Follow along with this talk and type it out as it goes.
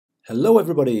Hello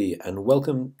everybody, and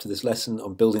welcome to this lesson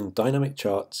on building dynamic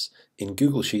charts in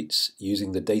Google Sheets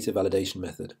using the data validation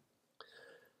method.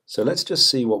 So let's just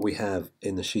see what we have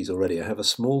in the sheet already. I have a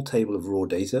small table of raw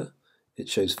data. It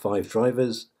shows 5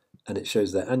 drivers and it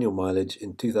shows their annual mileage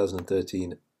in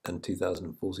 2013 and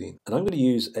 2014. And I'm going to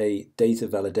use a data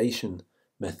validation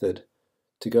method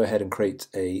to go ahead and create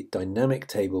a dynamic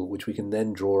table which we can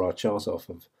then draw our chart off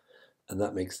of, and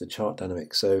that makes the chart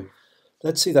dynamic. So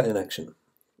let's see that in action.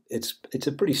 It's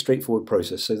a pretty straightforward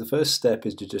process. So the first step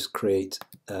is to just create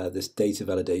this data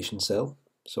validation cell.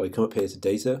 So I come up here to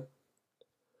data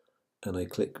and I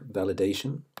click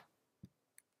validation.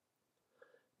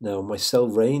 Now my cell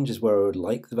range is where I would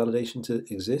like the validation to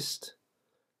exist.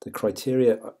 The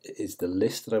criteria is the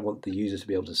list that I want the user to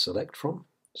be able to select from.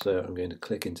 So I'm going to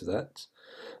click into that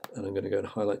and I'm going to go and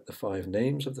highlight the 5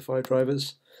 names of the 5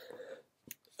 drivers.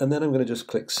 And then I'm going to just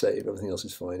click save. Everything else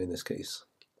is fine in this case.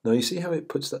 Now you see how it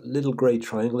puts that little grey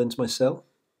triangle into my cell?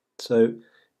 So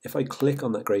if I click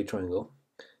on that grey triangle,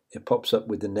 it pops up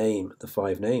with the name, the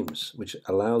 5 names, which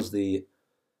allows the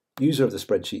user of the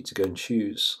spreadsheet to go and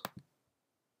choose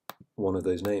one of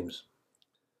those names.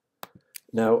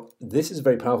 Now this is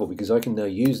very powerful because I can now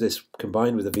use this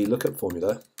combined with a vlookup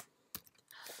formula.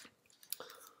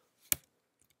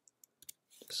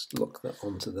 Just lock that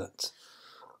onto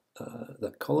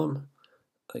that column.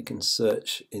 I can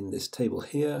search in this table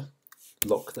here,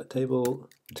 lock that table,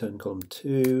 return column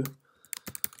 2,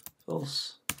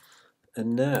 false,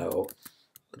 and now I'll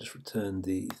just return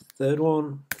the third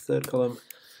column,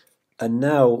 and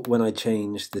now when I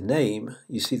change the name,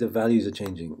 you see the values are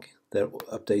changing. They're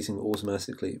updating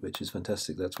automatically, which is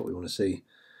fantastic. That's what we want to see.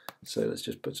 So let's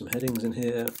just put some headings in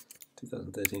here,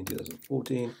 2013,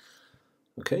 2014.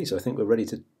 Okay, so I think we're ready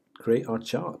to create our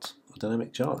chart, our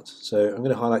dynamic chart. So I'm going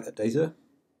to highlight that data,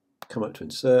 come up to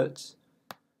insert,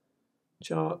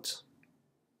 chart,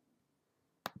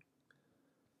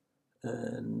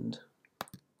 and I'm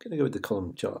going to go with the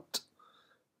column chart.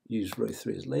 Use row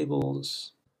 3 as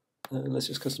labels, and let's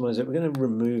just customize it. We're going to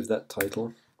remove that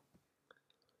title,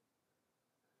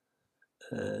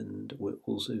 and we're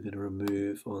also going to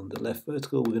remove on the left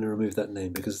vertical, we're going to remove that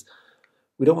name because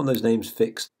we don't want those names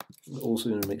fixed. We're also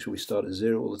going to make sure we start at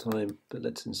 0 all the time, but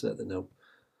let's insert that now.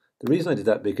 The reason I did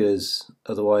that because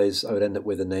otherwise I would end up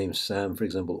with the name Sam, for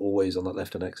example, always on that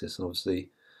left-hand axis, and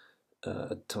obviously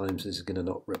at times this is going to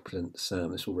not represent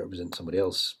Sam, this will represent somebody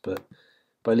else, but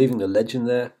by leaving the legend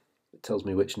there, it tells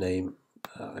me which name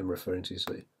I'm referring to,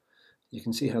 so you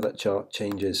can see how that chart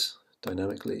changes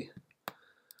dynamically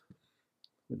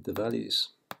with the values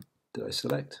that I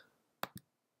select.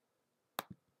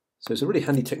 So it's a really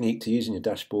handy technique to use in your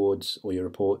dashboards or your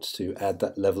reports to add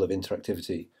that level of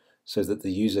interactivity, so that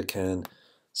the user can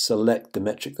select the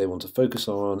metric they want to focus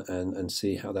on and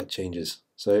see how that changes.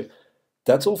 So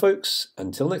that's all, folks.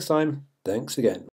 Until next time, thanks again.